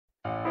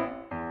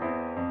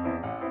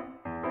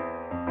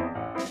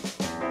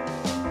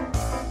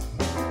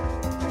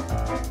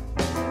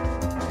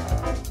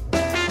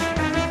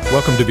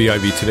Welcome to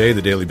BIV Today,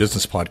 the daily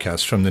business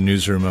podcast from the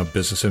newsroom of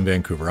Business in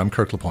Vancouver. I'm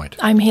Kirk LaPointe.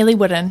 I'm Hayley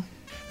Wooden.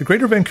 The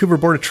Greater Vancouver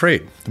Board of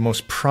Trade, the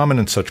most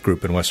prominent such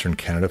group in Western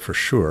Canada for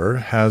sure,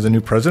 has a new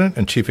president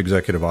and chief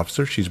executive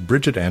officer. She's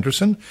Bridget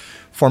Anderson,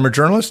 former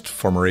journalist,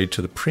 former aide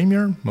to the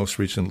Premier, most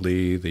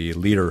recently the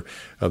leader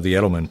of the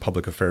Edelman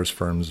Public Affairs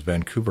Firm's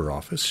Vancouver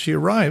office. She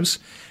arrives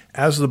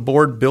as the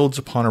board builds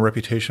upon a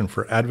reputation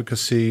for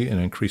advocacy and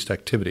increased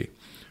activity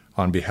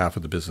on behalf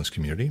of the business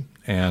community,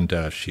 and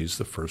she's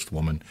the first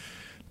woman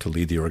to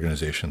lead the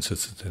organization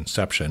since its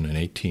inception in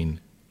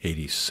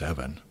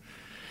 1887.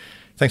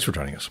 Thanks for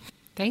joining us.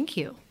 Thank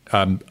you.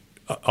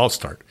 I'll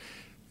start.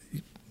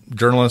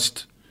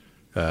 Journalist,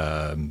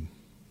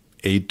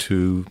 aide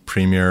to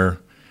Premier,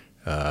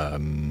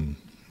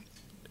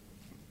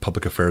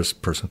 public affairs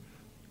person.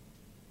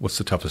 What's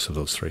the toughest of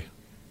those three?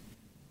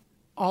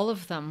 All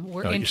of them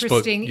were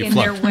interesting in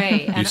their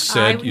way. You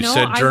said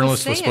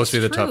journalist was supposed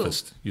to be the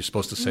toughest. You're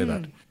supposed to say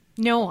that.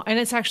 No, and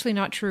it's actually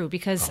not true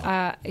because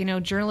being a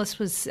journalist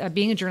was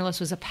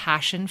a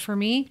passion for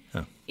me.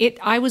 Yeah.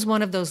 I was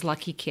one of those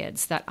lucky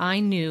kids that I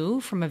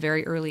knew from a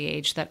very early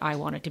age that I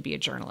wanted to be a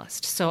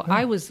journalist. So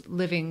I was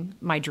living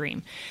my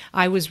dream.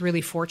 I was really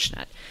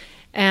fortunate.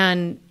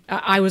 And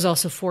I was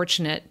also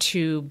fortunate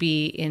to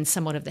be in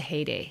somewhat of the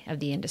heyday of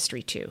the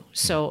industry too.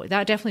 So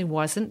that definitely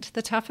wasn't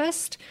the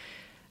toughest.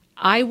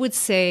 I would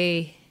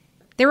say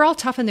they're all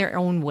tough in their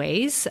own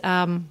ways.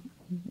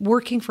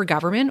 Working for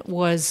government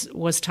was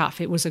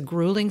tough. It was a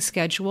grueling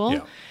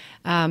schedule.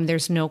 Yeah.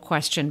 There's no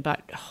question,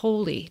 but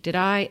holy, did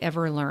I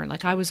ever learn.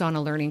 Like I was on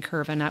a learning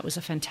curve and that was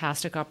a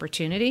fantastic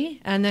opportunity.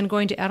 And then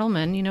going to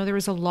Edelman, there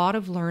was a lot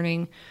of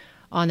learning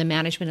on the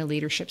management and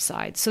leadership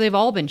side. So they've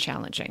all been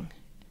challenging.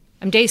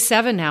 I'm day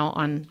 7 now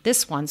on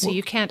this one, so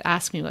you can't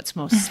ask me what's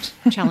most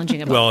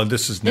challenging about Well,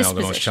 this is now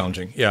the most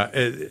challenging. Yeah,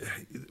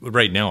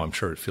 right now I'm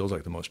sure it feels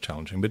like the most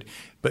challenging.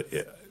 But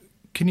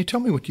can you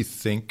tell me what you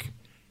think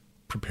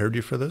prepared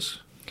you for this?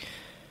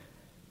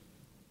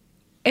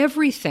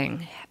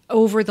 Everything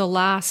over the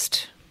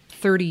last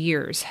 30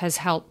 years has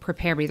helped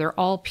prepare me. They're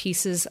all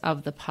pieces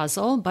of the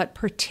puzzle, but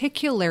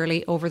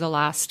particularly over the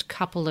last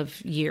couple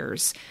of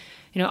years.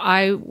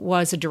 I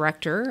was a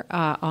director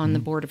on the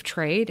Board of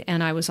Trade,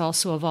 and I was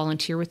also a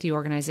volunteer with the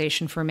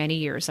organization for many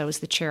years. I was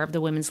the chair of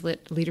the Women's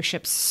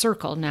Leadership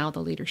Circle, now the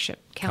Leadership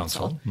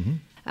Council.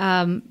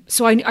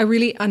 So I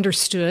really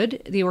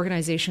understood the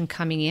organization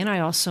coming in. I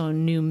also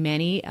knew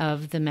many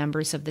of the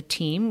members of the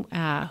team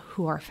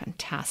who are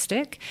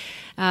fantastic.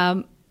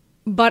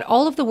 But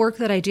all of the work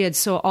that I did,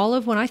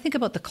 when I think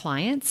about the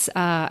clients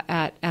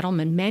at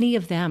Edelman, many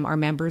of them are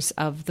members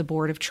of the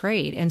Board of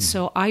Trade. And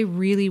so I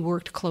really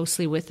worked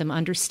closely with them,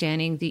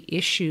 understanding the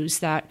issues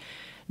that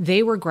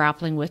they were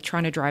grappling with,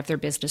 trying to drive their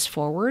business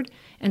forward.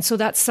 And so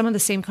that's some of the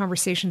same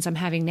conversations I'm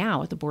having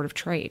now at the Board of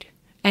Trade.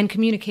 And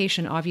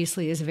communication,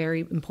 obviously, is a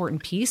very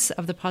important piece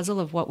of the puzzle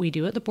of what we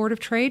do at the Board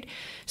of Trade.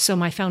 So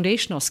my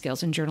foundational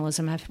skills in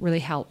journalism have really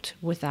helped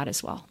with that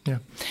as well. Yeah.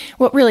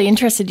 What really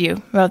interested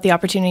you about the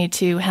opportunity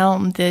to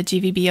helm the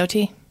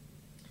GVBOT?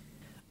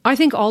 I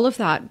think all of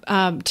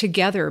that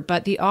together,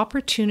 but the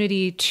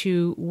opportunity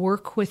to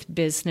work with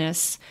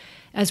business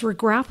as we're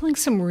grappling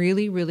some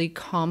really, really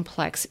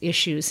complex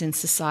issues in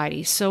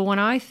society. So when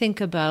I think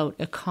about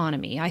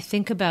economy, I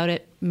think about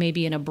it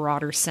maybe in a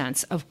broader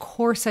sense. Of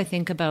course, I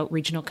think about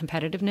regional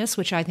competitiveness,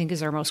 which I think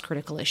is our most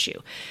critical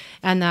issue.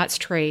 And that's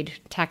trade,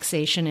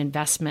 taxation,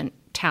 investment,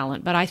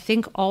 talent. But I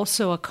think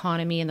also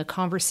economy and the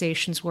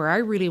conversations where I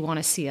really want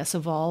to see us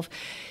evolve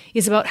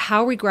is about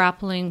how we're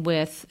grappling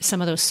with some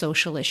of those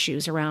social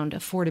issues around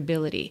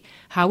affordability.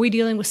 How are we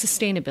dealing with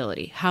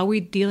sustainability? How are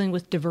we dealing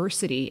with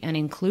diversity and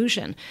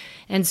inclusion?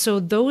 And so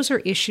those are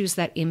issues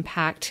that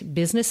impact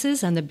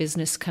businesses and the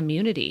business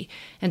community.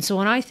 And so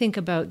when I think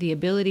about the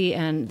ability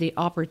and the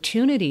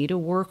opportunity to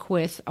work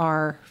with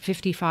our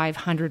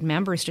 5,500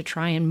 members to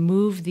try and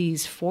move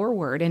these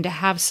forward and to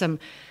have some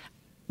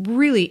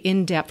really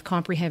in-depth,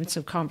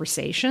 comprehensive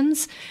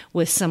conversations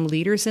with some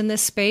leaders in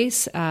this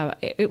space,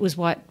 it was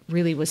what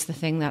really was the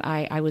thing that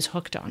I was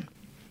hooked on.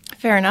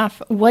 Fair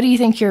enough. What do you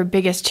think your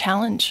biggest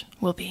challenge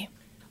will be?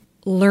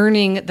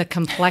 Learning the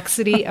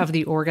complexity of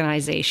the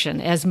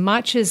organization. As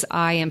much as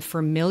I am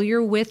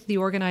familiar with the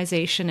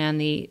organization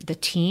and the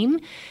team,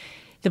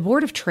 the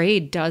Board of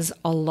Trade does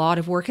a lot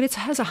of work, and it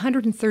has a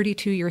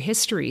 132-year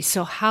history.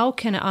 So how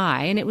can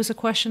I, and it was a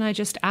question I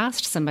just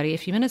asked somebody a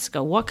few minutes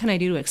ago, what can I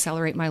do to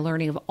accelerate my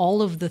learning of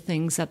all of the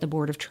things that the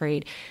Board of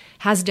Trade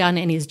has done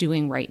and is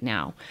doing right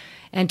now?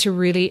 And to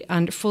really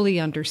fully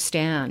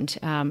understand,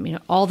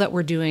 all that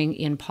we're doing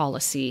in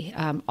policy,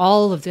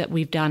 all of that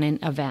we've done in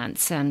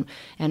events, and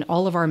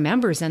all of our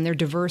members and their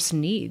diverse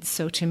needs.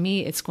 So to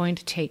me, it's going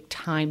to take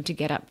time to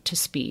get up to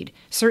speed,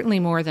 certainly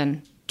more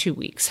than 2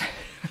 weeks.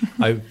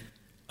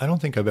 I don't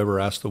think I've ever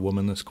asked a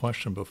woman this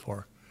question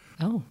before.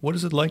 Oh. What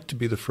is it like to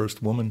be the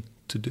first woman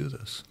to do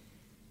this?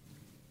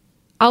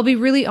 I'll be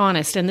really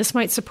honest, and this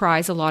might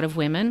surprise a lot of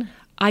women.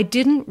 I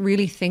didn't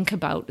really think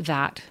about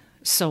that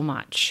so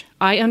much.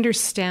 I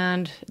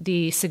understand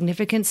the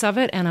significance of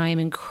it, and I am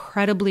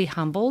incredibly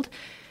humbled.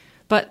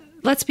 But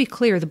let's be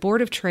clear, the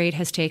Board of Trade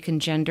has taken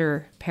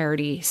gender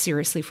parity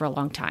seriously for a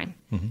long time.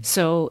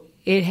 So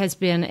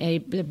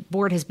the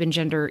board has been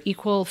gender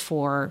equal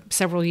for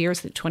several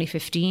years, like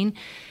 2015.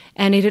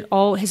 And it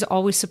has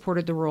always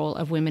supported the role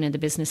of women in the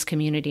business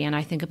community. And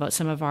I think about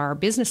some of our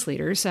business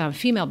leaders,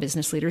 female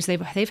business leaders,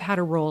 they've had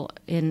a role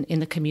in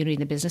the community, in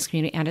the business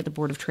community, and at the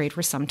Board of Trade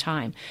for some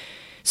time.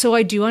 So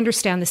I do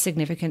understand the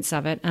significance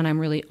of it, and I'm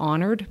really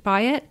honored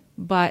by it.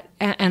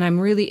 And I'm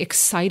really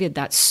excited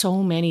that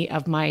so many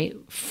of my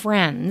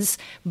friends,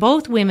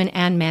 both women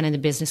and men in the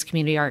business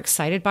community, are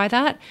excited by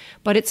that.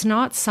 But it's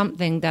not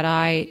something that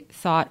I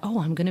thought,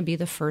 I'm going to be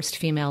the first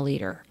female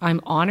leader. I'm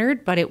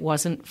honored, but it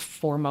wasn't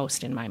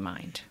foremost in my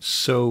mind.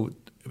 So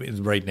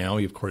right now,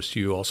 of course,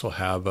 you also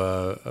have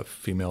a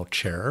female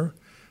chair,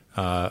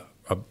 a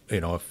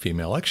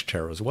female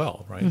ex-chair as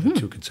well, right? The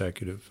 2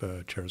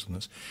 consecutive chairs on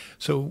this.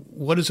 So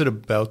what is it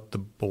about the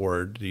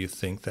board, do you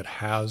think, that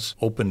has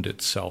opened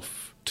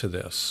itself to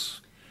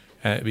this?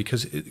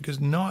 Because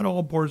not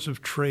all boards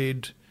of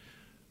trade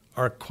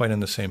are quite in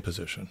the same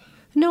position.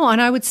 No,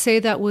 and I would say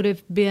that would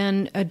have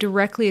been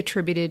directly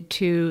attributed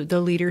to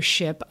the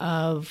leadership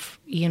of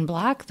Ian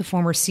Black, the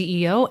former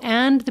CEO,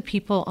 and the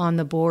people on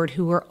the board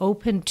who were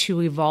open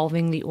to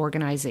evolving the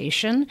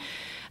organization.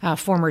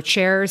 Former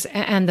chairs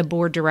and the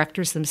board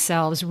directors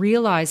themselves,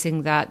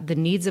 realizing that the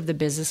needs of the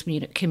business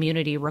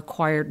community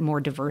required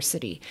more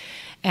diversity.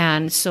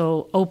 And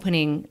so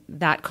opening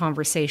that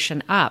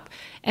conversation up.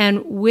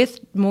 And with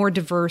more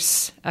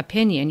diverse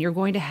opinion, you're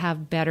going to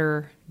have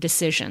better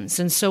decisions.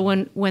 And so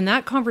when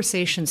that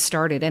conversation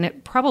started, and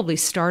it probably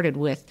started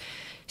with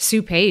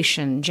Sue Paish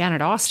and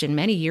Janet Austin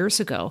many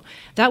years ago,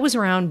 that was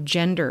around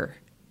gender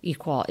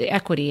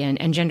equity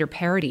and gender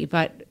parity.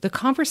 But the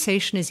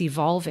conversation is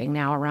evolving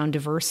now around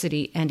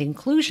diversity and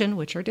inclusion,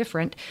 which are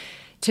different,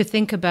 to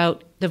think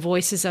about the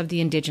voices of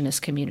the Indigenous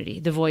community,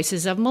 the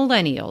voices of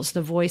millennials,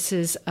 the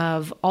voices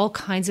of all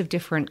kinds of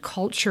different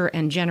culture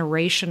and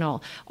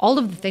generational, all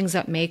of the things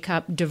that make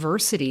up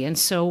diversity. And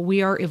so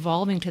we are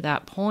evolving to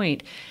that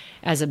point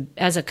as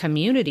a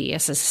community,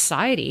 as a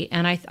society.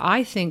 And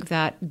I think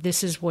that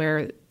this is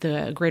where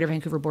the Greater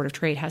Vancouver Board of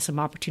Trade has some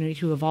opportunity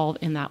to evolve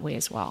in that way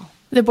as well.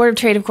 The Board of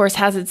Trade, of course,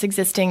 has its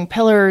existing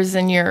pillars,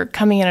 and you're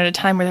coming in at a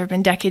time where there have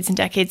been decades and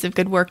decades of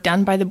good work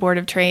done by the Board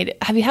of Trade.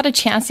 Have you had a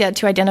chance yet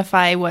to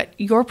identify what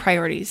your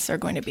priorities are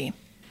going to be?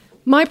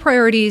 My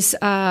priorities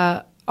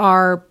are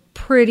are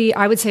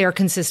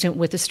consistent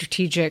with the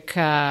strategic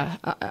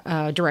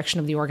direction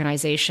of the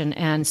organization.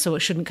 And so it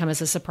shouldn't come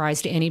as a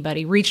surprise to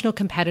anybody. Regional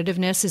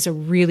competitiveness is a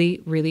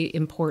really, really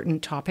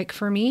important topic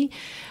for me.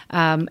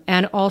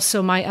 And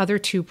also my other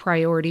 2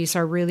 priorities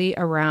are really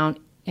around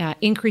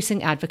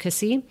increasing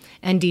advocacy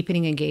and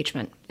deepening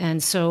engagement.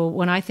 And so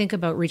when I think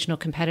about regional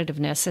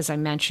competitiveness, as I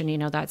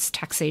mentioned, that's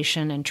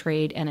taxation and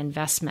trade and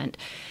investment.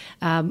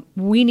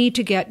 We need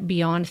to get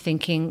beyond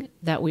thinking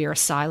that we are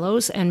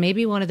silos. And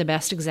maybe one of the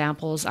best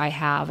examples I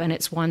have, and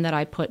it's one that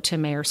I put to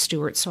Mayor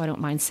Stewart, so I don't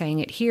mind saying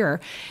it here,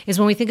 is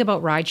when we think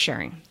about ride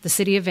sharing. The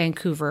City of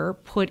Vancouver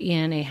put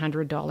in a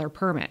 $100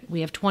 permit.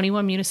 We have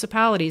 21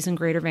 municipalities in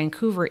Greater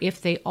Vancouver.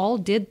 If they all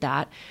did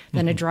that,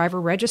 then a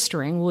driver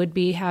registering would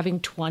be having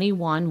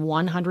 21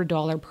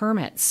 $100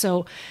 permits.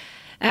 So,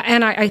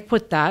 and I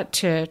put that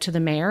to the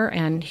mayor,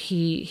 and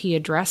he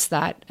addressed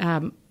that.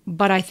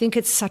 But I think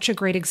it's such a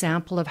great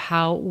example of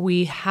how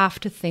we have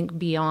to think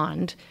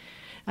beyond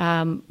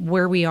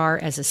where we are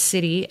as a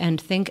city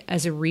and think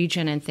as a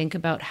region and think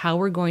about how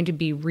we're going to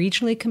be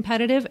regionally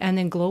competitive and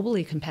then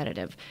globally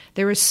competitive.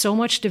 There is so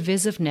much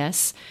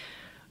divisiveness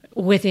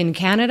within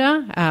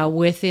Canada,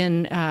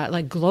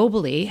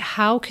 globally.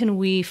 How can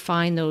we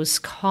find those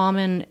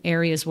common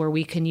areas where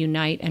we can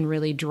unite and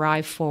really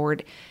drive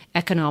forward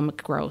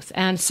economic growth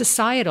and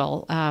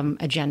societal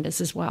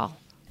agendas as well?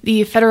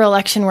 The federal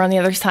election, we're on the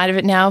other side of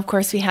it now. Of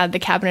course, we had the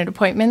cabinet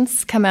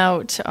appointments come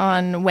out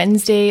on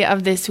Wednesday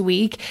of this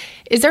week.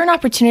 Is there an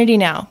opportunity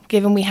now,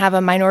 given we have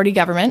a minority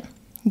government,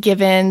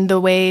 given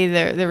the way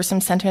there was some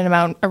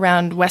sentiment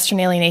around Western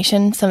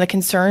alienation, some of the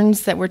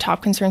concerns that were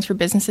top concerns for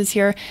businesses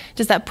here,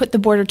 does that put the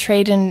Board of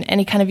Trade in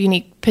any kind of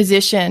unique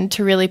position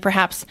to really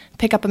perhaps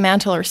pick up a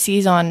mantle or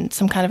seize on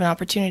some kind of an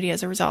opportunity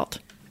as a result?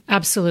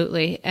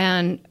 Absolutely.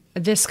 And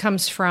this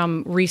comes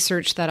from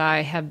research that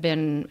I have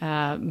been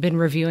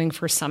reviewing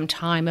for some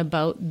time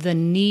about the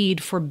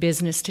need for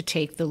business to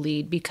take the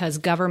lead because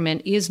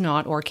government is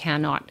not or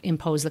cannot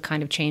impose the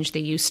kind of change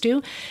they used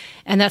to.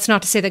 And that's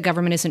not to say that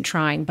government isn't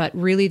trying, but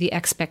really the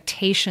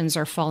expectations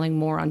are falling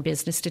more on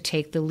business to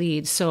take the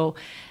lead. So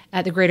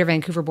at the Greater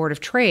Vancouver Board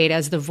of Trade,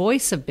 as the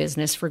voice of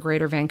business for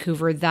Greater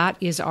Vancouver, that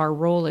is our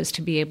role, is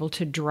to be able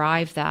to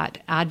drive that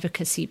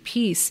advocacy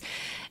piece.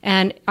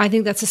 And I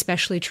think that's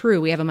especially true.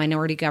 We have a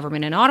minority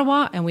government in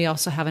Ottawa, and we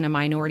also have a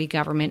minority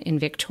government in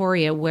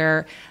Victoria,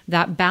 where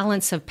that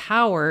balance of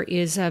power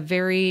is a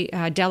very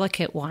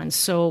delicate one.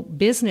 So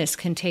business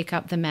can take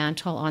up the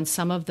mantle on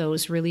some of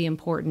those really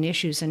important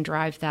issues and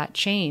drive that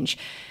change.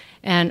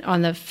 And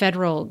on the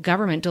federal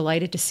government,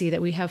 delighted to see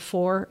that we have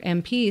 4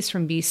 MPs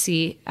from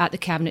BC at the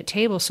cabinet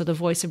table, so the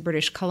voice of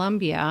British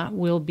Columbia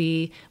will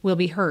be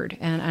heard.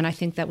 And I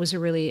think that was a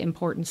really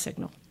important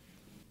signal.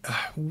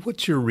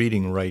 What's your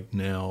reading right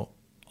now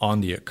on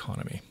the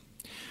economy?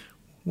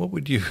 What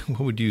would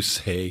you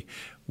say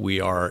we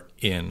are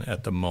in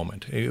at the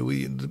moment? A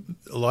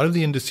lot of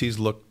the indices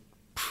look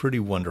pretty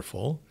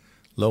wonderful.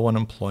 Low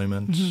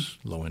unemployment,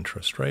 low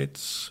interest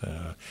rates.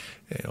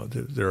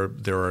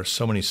 There are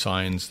so many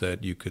signs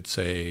that you could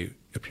say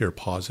appear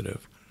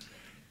positive,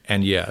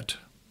 and yet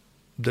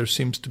there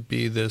seems to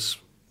be this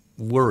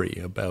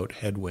worry about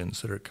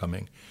headwinds that are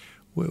coming.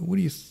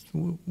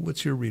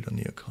 What's your read on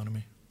the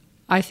economy?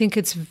 I think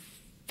it's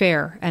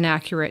fair and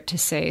accurate to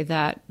say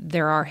that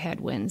there are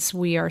headwinds.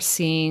 We are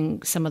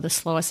seeing some of the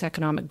slowest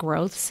economic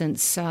growth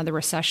since the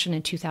recession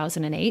in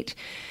 2008.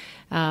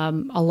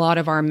 A lot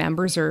of our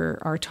members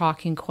are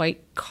talking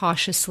quite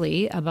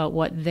cautiously about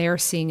what they're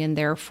seeing in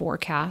their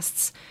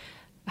forecasts.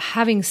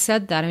 Having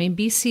said that, I mean,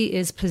 BC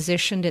is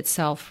positioned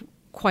itself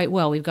quite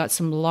well. We've got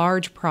some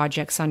large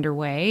projects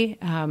underway,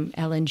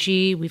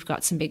 LNG. We've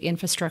got some big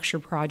infrastructure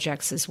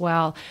projects as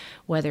well,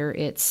 whether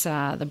it's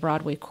the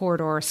Broadway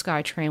Corridor,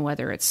 SkyTrain,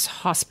 whether it's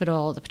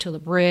hospital, the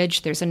Petula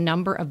Bridge. There's a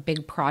number of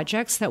big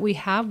projects that we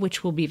have,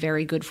 which will be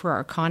very good for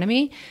our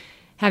economy.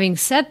 Having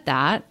said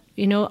that,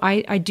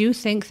 I do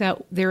think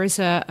that there is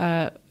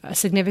a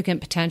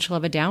significant potential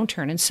of a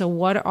downturn. And so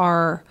what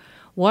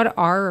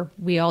are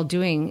we all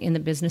doing in the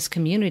business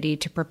community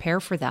to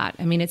prepare for that?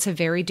 I mean, it's a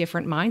very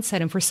different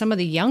mindset. And for some of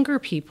the younger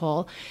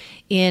people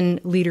in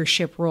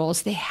leadership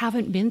roles, they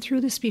haven't been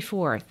through this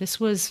before. This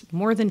was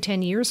more than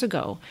 10 years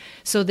ago.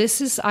 So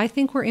I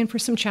think we're in for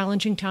some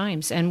challenging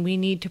times, and we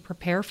need to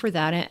prepare for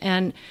that.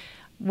 And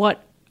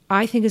what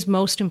I think is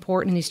most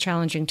important in these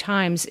challenging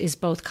times is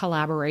both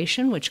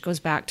collaboration, which goes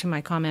back to my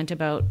comment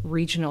about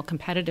regional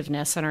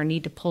competitiveness and our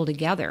need to pull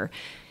together,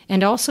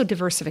 and also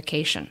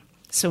diversification.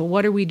 So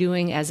what are we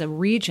doing as a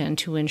region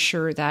to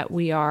ensure that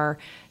we are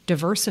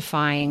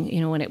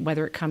diversifying,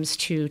 whether it comes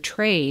to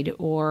trade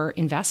or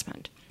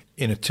investment?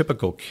 In a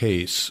typical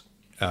case,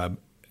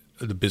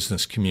 the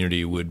business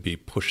community would be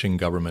pushing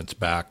governments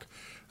back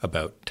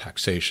about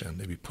taxation.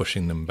 They'd be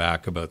pushing them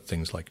back about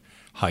things like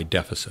high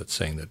deficits,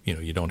 saying that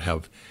you don't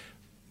have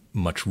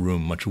much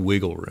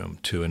wiggle room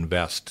to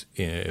invest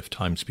if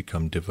times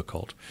become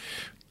difficult.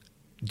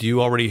 Do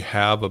you already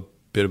have a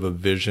bit of a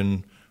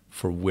vision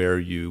for where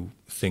you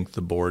think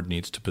the board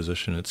needs to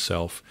position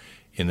itself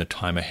in the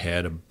time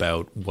ahead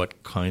about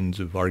what kinds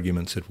of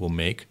arguments it will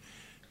make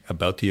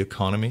about the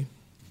economy?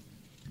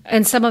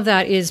 And some of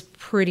that is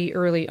pretty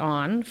early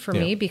on for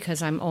me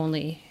because I'm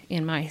only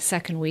in my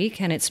second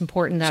week, and it's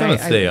important that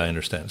Seventh day, I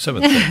understand.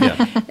 Seventh day,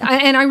 yeah.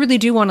 And I really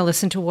do want to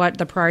listen to what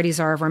the priorities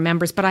are of our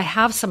members, but I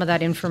have some of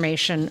that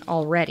information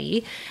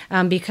already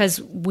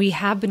because we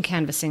have been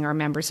canvassing our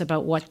members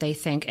about what they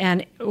think.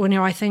 And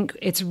I think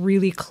it's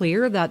really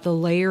clear that the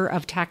layer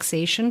of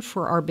taxation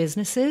for our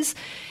businesses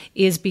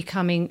is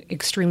becoming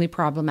extremely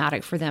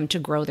problematic for them to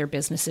grow their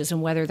businesses,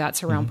 and whether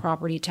that's around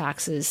property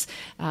taxes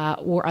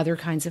or other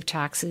kinds of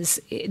taxes,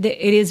 it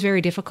is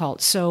very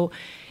difficult. So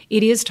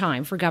it is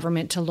time for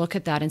government to look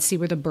at that and see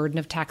where the burden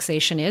of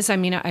taxation is. I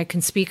mean, I can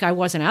speak, I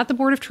wasn't at the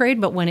Board of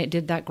Trade, but when it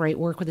did that great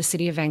work with the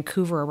City of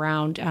Vancouver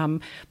around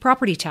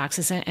property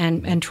taxes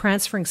and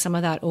transferring some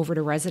of that over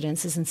to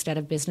residences instead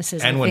of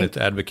businesses. And when it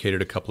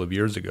advocated a couple of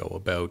years ago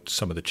about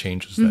some of the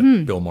changes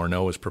that Bill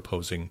Morneau is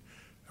proposing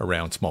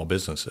around small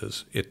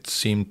businesses, it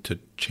seemed to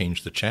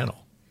change the channel.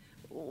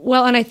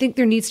 Well, and I think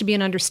there needs to be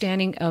an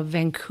understanding of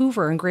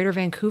Vancouver and Greater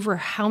Vancouver,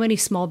 how many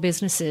small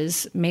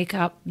businesses make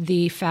up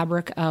the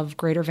fabric of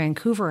Greater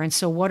Vancouver. And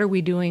so what are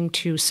we doing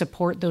to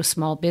support those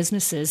small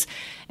businesses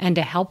and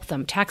to help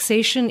them?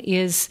 Taxation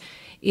is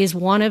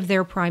one of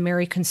their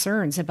primary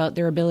concerns about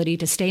their ability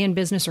to stay in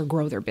business or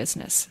grow their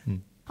business.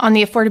 On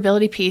the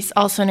affordability piece,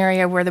 also an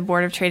area where the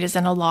Board of Trade has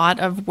done a lot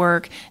of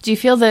work, do you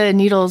feel the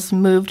needle's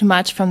moved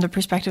much from the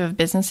perspective of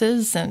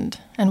businesses, and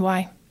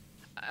why?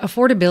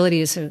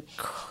 Affordability is an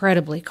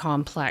incredibly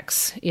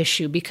complex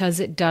issue because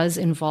it does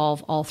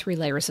involve all 3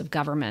 layers of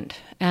government.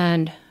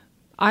 And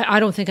I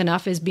don't think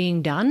enough is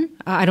being done.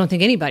 I don't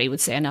think anybody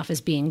would say enough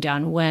is being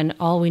done when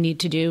all we need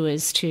to do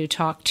is to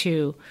talk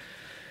to,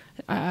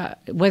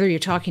 whether you're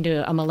talking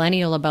to a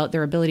millennial about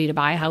their ability to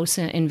buy a house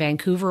in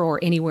Vancouver or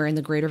anywhere in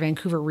the Greater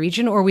Vancouver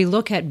region, or we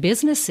look at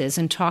businesses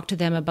and talk to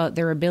them about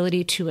their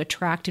ability to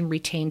attract and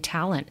retain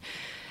talent.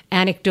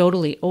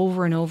 Anecdotally,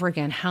 over and over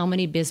again, how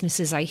many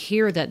businesses I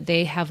hear that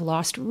they have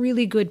lost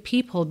really good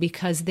people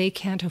because they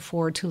can't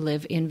afford to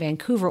live in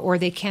Vancouver, or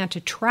they can't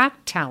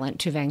attract talent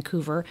to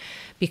Vancouver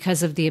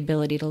because of the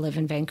ability to live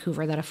in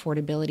Vancouver, that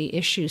affordability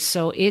issue.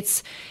 So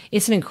it's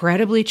an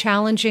incredibly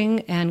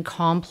challenging and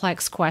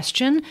complex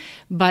question.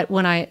 But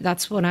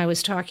that's when I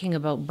was talking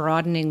about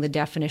broadening the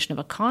definition of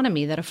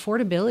economy, that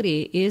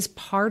affordability is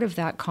part of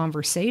that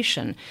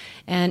conversation.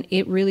 And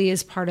it really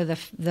is part of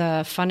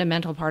the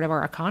fundamental part of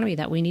our economy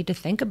that we need need to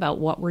think about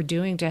what we're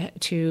doing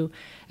to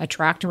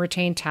attract and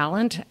retain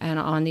talent and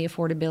on the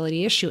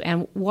affordability issue.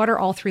 And what are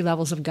all three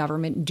levels of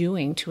government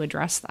doing to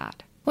address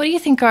that? What do you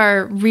think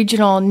our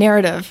regional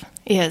narrative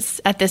is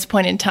at this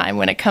point in time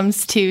when it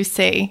comes to,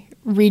 say,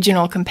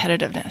 regional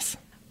competitiveness?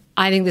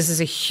 I think this is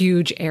a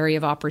huge area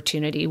of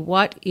opportunity.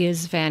 What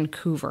is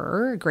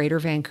Vancouver, Greater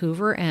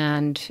Vancouver,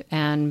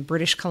 and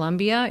British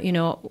Columbia?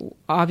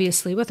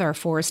 Obviously, with our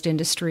forest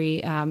industry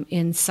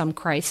in some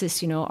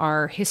crisis,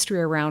 our history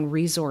around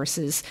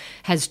resources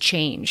has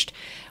changed.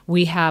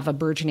 We have a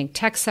burgeoning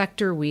tech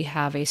sector. We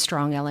have a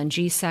strong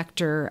LNG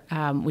sector.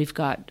 We've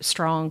got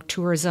strong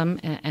tourism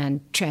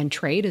and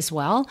trade as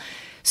well.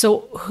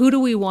 So who do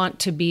we want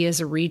to be as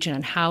a region,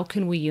 and how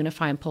can we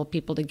unify and pull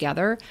people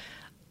together?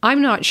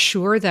 I'm not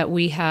sure that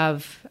we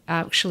have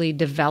actually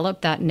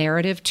developed that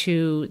narrative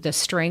to the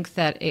strength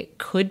that it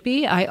could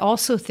be. I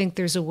also think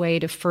there's a way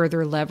to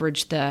further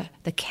leverage the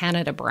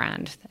Canada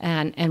brand.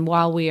 And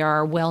while we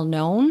are well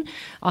known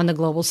on the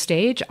global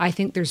stage, I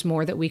think there's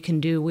more that we can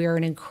do. We are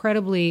an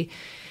incredibly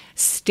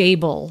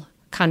stable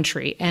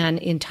country. And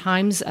in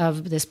times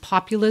of this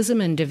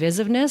populism and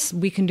divisiveness,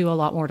 we can do a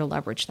lot more to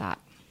leverage that.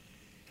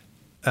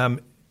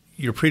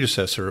 Your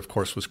predecessor, of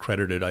course, was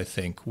credited, I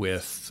think,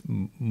 with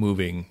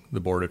moving the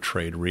Board of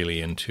Trade really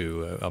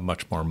into a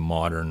much more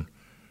modern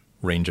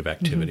range of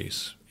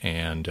activities. Mm-hmm.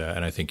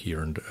 And I think he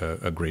earned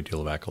a great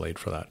deal of accolade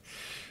for that.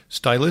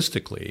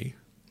 Stylistically,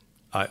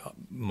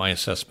 my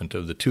assessment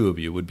of the two of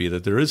you would be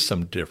that there is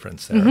some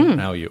difference there in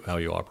how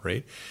you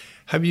operate.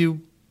 Have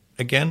you,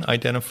 again,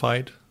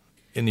 identified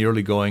in the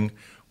early going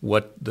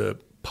what the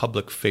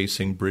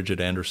public-facing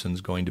Bridget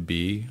Anderson's going to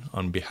be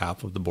on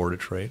behalf of the Board of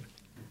Trade?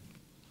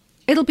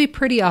 It'll be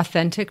pretty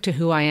authentic to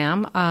who I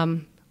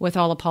am. With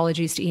all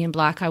apologies to Ian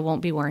Black, I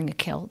won't be wearing a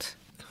kilt.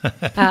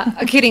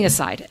 Kidding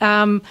aside.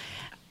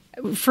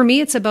 For me,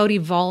 it's about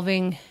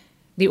evolving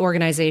the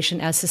organization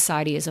as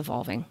society is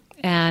evolving.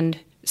 And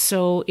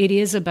so it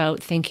is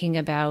about thinking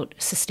about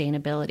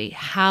sustainability.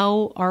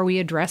 How are we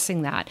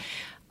addressing that?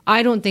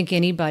 I don't think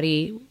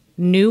anybody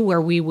knew where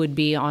we would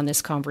be on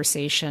this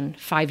conversation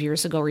 5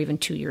 years ago or even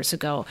 2 years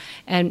ago.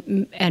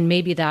 And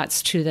maybe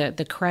that's to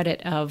the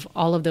credit of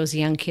all of those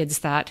young kids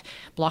that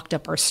blocked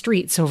up our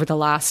streets over the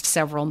last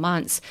several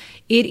months.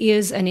 It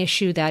is an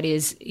issue that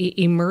is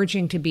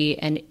emerging to be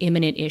an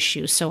imminent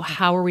issue. So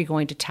how are we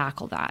going to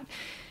tackle that?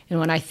 And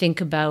when I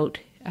think about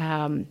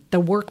the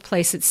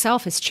workplace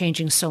itself is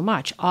changing so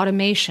much,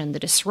 automation, the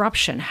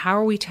disruption, how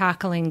are we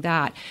tackling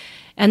that?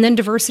 And then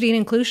diversity and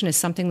inclusion is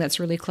something that's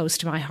really close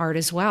to my heart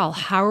as well.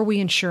 How are we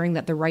ensuring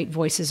that the right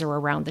voices are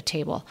around the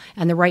table?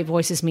 And the right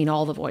voices mean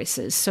all the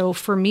voices. So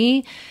for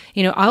me,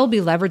 I'll be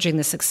leveraging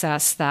the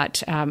success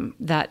that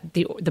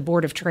the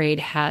Board of Trade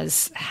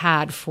has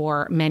had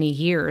for many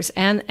years,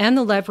 and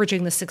the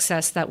leveraging the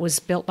success that was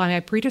built by my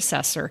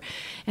predecessor.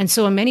 And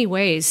so in many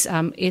ways,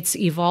 it's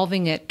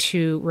evolving it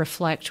to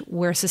reflect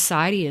where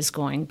society is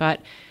going.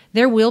 But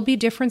there will be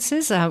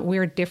differences.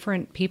 We're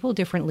different people,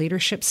 different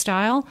leadership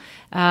style.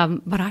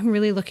 But I'm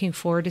really looking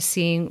forward to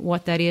seeing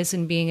what that is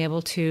and being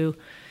able to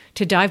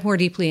dive more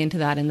deeply into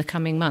that in the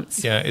coming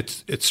months. Yeah,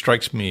 it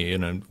strikes me,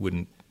 and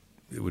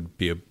it would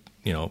be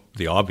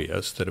the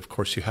obvious that of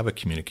course you have a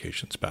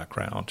communications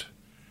background.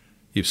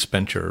 You've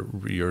spent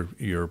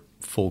your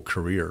full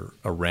career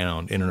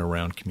in and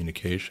around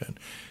communication.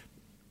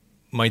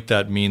 Might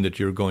that mean that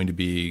you're going to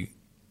be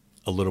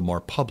a little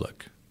more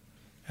public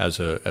as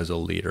a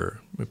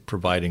leader,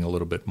 providing a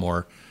little bit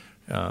more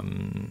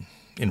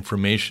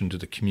information to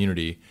the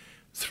community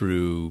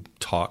through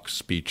talks,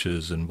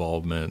 speeches,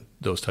 involvement,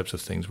 those types of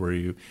things,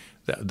 where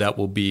that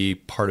will be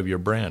part of your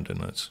brand in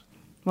this?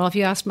 Well, if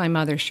you asked my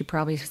mother, she'd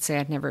probably say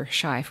I'd never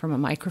shy from a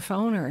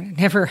microphone or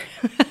never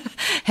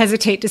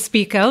hesitate to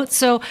speak out.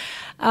 So,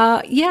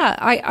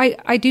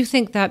 I do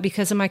think that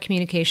because of my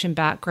communication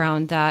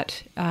background,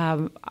 that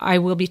I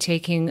will be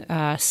taking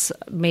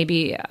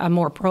maybe a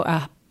more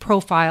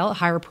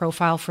higher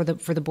profile for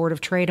the Board of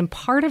Trade. And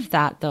part of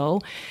that,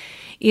 though,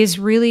 is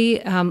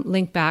really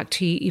linked back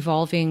to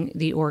evolving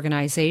the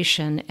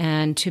organization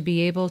and to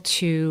be able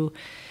to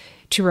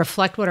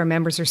reflect what our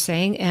members are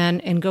saying,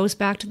 and goes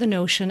back to the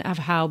notion of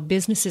how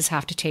businesses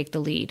have to take the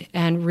lead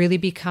and really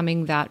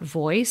becoming that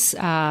voice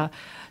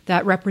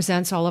that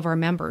represents all of our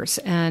members.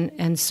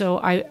 And so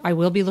I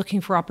will be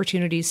looking for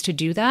opportunities to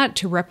do that,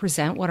 to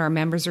represent what our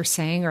members are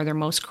saying are their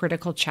most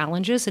critical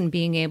challenges, and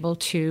being able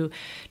to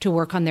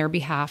work on their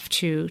behalf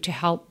to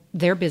help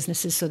their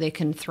businesses so they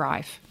can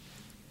thrive.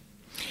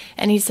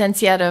 Any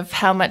sense yet of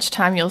how much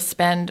time you'll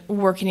spend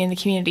working in the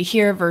community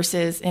here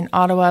versus in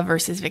Ottawa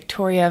versus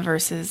Victoria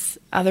versus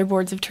other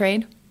boards of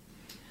trade?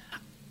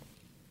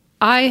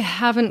 I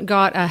haven't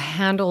got a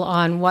handle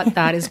on what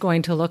that is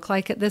going to look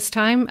like at this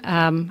time.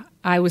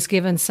 I was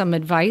given some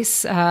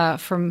advice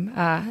from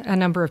a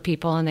number of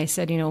people, and they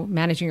said,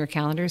 managing your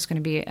calendar is going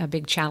to be a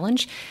big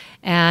challenge.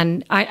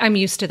 And I'm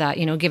used to that,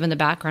 given the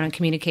background in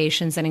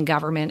communications and in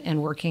government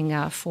and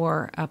working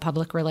for a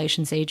public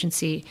relations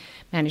agency.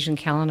 Managing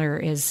calendar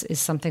is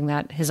something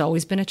that has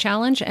always been a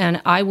challenge,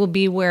 and I will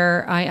be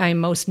where I'm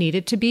most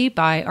needed to be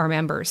by our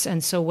members.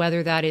 And so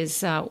whether that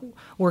is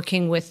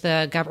working with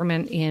the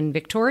government in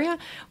Victoria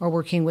or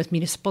working with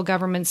municipal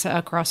governments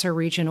across our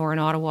region or in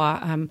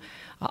Ottawa,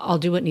 I'll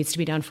do what needs to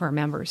be done for our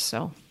members.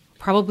 So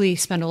probably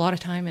spend a lot of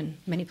time in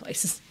many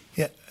places.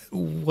 Yeah.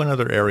 One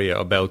other area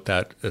about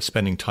that,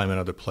 spending time in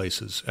other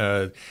places.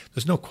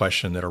 There's no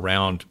question that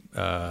around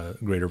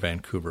Greater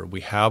Vancouver,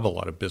 we have a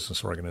lot of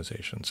business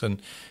organizations.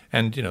 And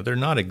they're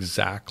not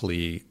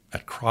exactly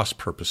at cross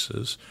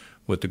purposes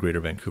with the Greater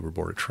Vancouver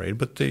Board of Trade,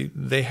 but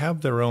they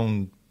have their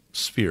own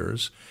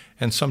spheres.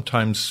 And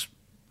sometimes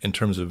in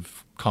terms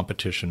of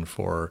competition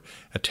for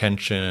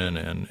attention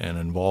and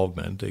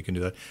involvement, they can do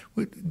that.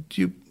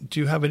 Do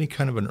you have any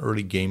kind of an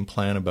early game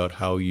plan about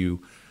how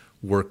you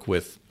work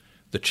with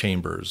the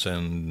chambers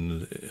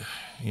and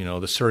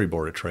the Surrey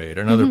Board of Trade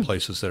and other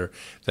places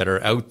that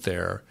are out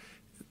there,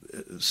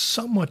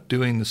 somewhat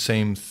doing the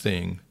same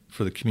thing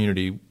for the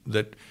community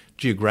that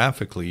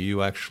geographically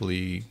you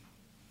actually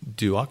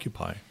do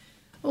occupy?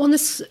 Well, and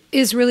this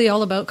is really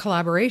all about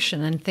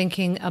collaboration and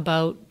thinking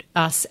about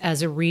us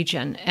as a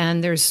region.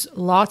 And there's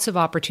lots of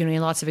opportunity,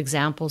 lots of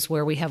examples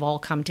where we have all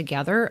come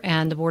together,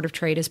 and the Board of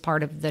Trade is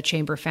part of the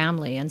Chamber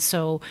family. And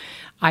so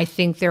I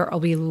think there will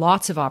be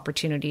lots of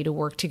opportunity to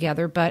work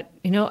together. But,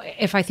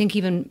 if I think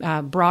even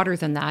broader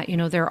than that,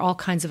 there are all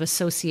kinds of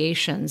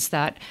associations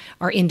that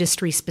are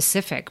industry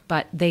specific,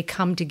 but they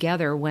come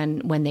together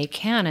when they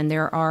can. And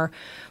there are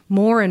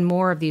more and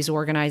more of these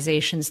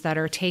organizations that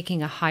are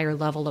taking a higher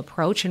level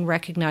approach and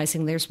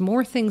recognizing there's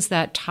more things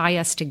that tie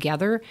us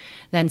together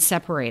than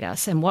separate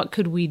us. And what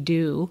could we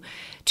do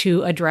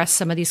to address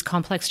some of these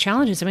complex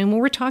challenges? I mean, when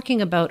we're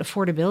talking about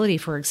affordability,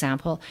 for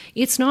example,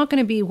 it's not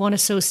going to be one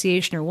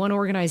association or one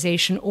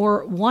organization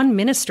or one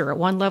minister at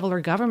one level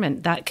or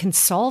government that can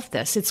solve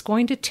this. It's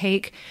going to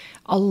take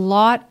a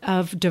lot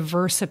of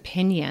diverse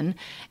opinion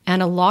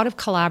and a lot of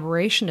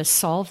collaboration to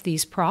solve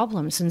these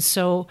problems. And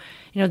so,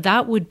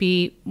 that would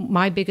be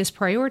my biggest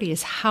priority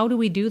is how do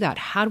we do that?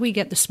 How do we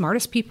get the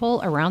smartest people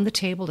around the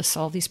table to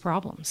solve these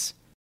problems?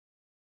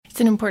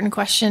 It's an important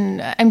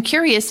question. I'm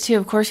curious too,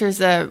 of course,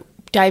 there's a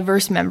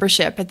diverse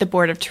membership at the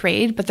Board of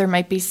Trade, but there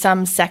might be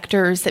some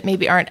sectors that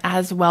maybe aren't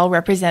as well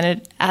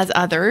represented as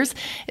others.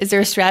 Is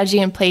there a strategy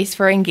in place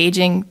for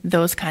engaging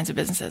those kinds of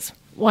businesses?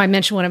 Well, I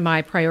mentioned one of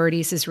my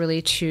priorities is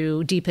really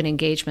to deepen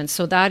engagement.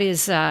 So that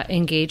is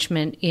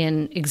engagement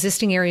in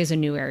existing areas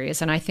and new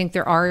areas. And I think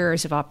there are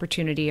areas of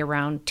opportunity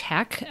around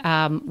tech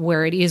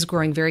where it is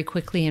growing very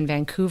quickly in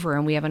Vancouver,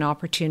 and we have an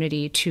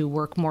opportunity to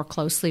work more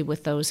closely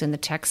with those in the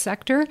tech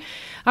sector.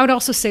 I would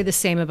also say the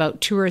same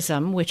about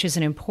tourism, which is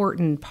an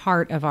important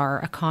part of our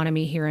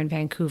economy here in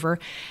Vancouver,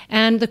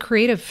 and the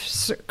creative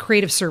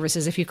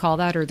services, if you call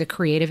that, or the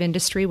creative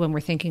industry when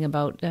we're thinking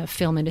about the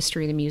film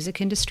industry, the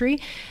music industry.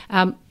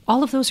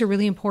 All of those are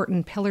really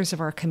important pillars of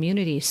our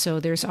community. So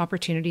there's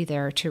opportunity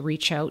there to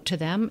reach out to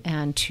them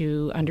and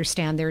to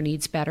understand their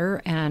needs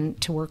better and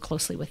to work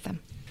closely with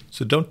them.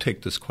 So don't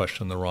take this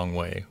question the wrong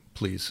way,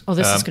 please. Oh,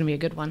 this is going to be a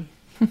good one.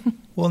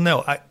 Well,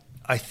 no,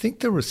 I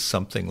think there was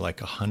something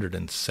like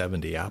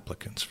 170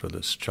 applicants for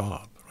this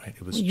job, right?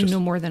 It was you know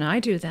more than I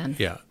do then.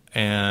 Yeah.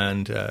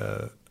 And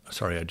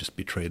sorry, I just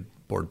betrayed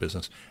board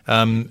business.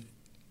 Why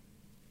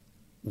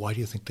do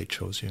you think they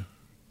chose you?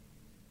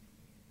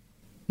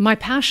 My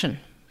passion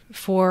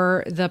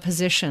for the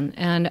position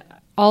and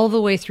all the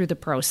way through the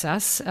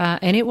process,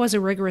 and it was a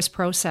rigorous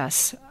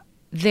process.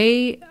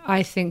 They,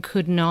 I think,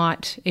 could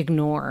not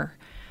ignore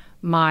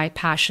my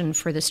passion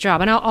for this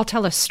job. And I'll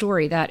tell a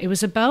story that it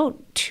was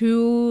about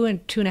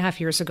 2.5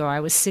 years ago.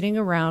 I was sitting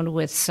around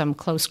with some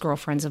close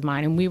girlfriends of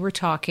mine, and we were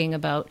talking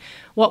about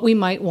what we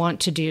might want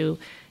to do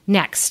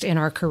next in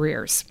our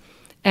careers.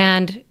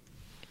 And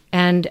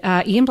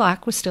Ian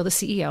Black was still the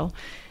CEO.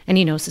 And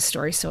he knows the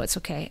story, so it's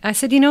okay. I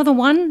said,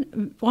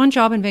 the one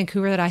job in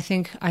Vancouver that I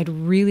think I'd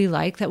really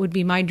like, that would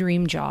be my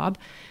dream job,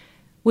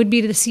 would be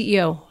the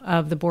CEO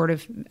of the Board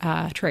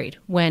of Trade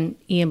when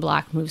Ian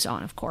Black moves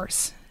on, of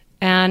course.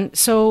 And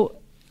so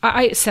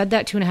I said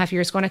that 2.5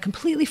 years ago, and I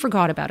completely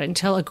forgot about it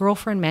until a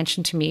girlfriend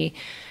mentioned to me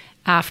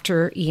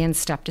after Ian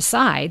stepped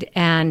aside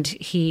and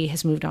he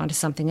has moved on to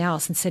something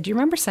else, and said, do you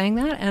remember saying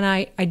that? And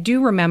I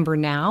do remember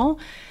now.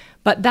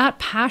 But that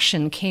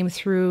passion came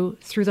through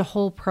the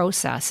whole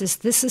process.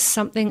 This is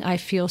something I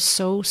feel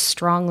so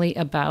strongly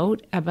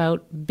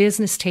about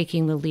business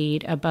taking the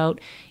lead, about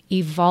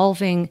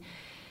evolving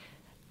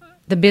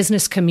the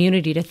business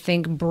community to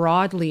think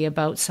broadly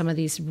about some of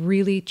these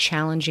really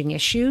challenging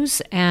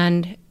issues,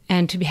 and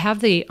to have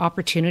the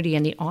opportunity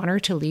and the honor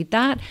to lead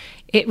that.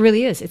 It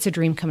really is. It's a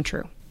dream come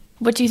true.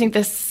 What do you think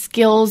the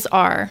skills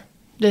are?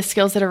 The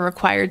skills that are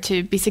required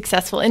to be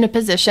successful in a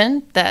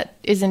position that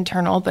is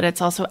internal, but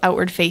it's also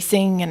outward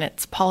facing and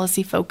it's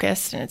policy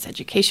focused and it's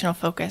educational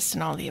focused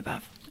and all the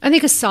above? I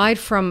think aside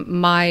from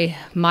my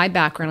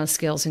background and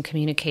skills in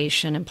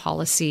communication and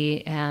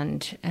policy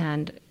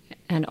and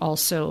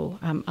also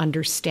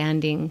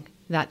understanding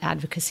that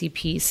advocacy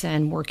piece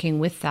and working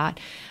with that,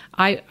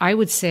 I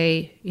would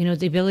say,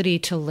 the ability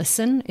to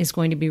listen is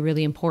going to be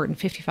really important.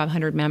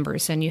 5,500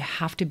 members, and you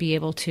have to be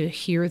able to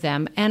hear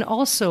them, and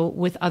also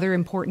with other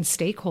important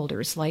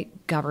stakeholders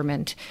like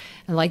government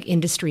and like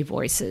industry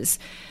voices.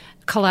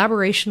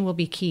 Collaboration will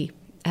be key,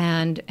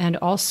 and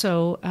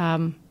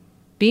also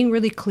being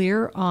really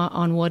clear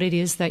on what it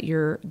is that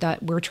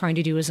we're trying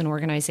to do as an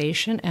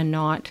organization, and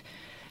not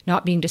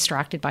being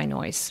distracted by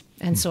noise.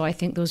 And so I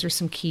think those are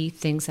some key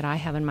things that I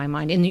have in my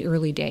mind in the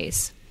early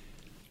days.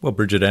 Well,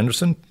 Bridget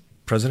Anderson,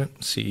 President,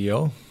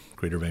 CEO,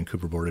 Greater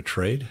Vancouver Board of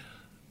Trade,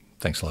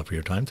 thanks a lot for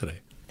your time today.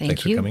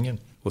 Thanks you for coming in.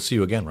 We'll see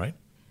you again, right?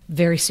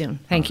 Very soon.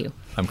 Thank you.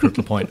 I'm Kirk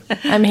LaPointe.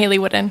 I'm Haley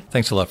Wooden.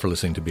 Thanks a lot for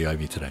listening to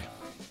BIV Today.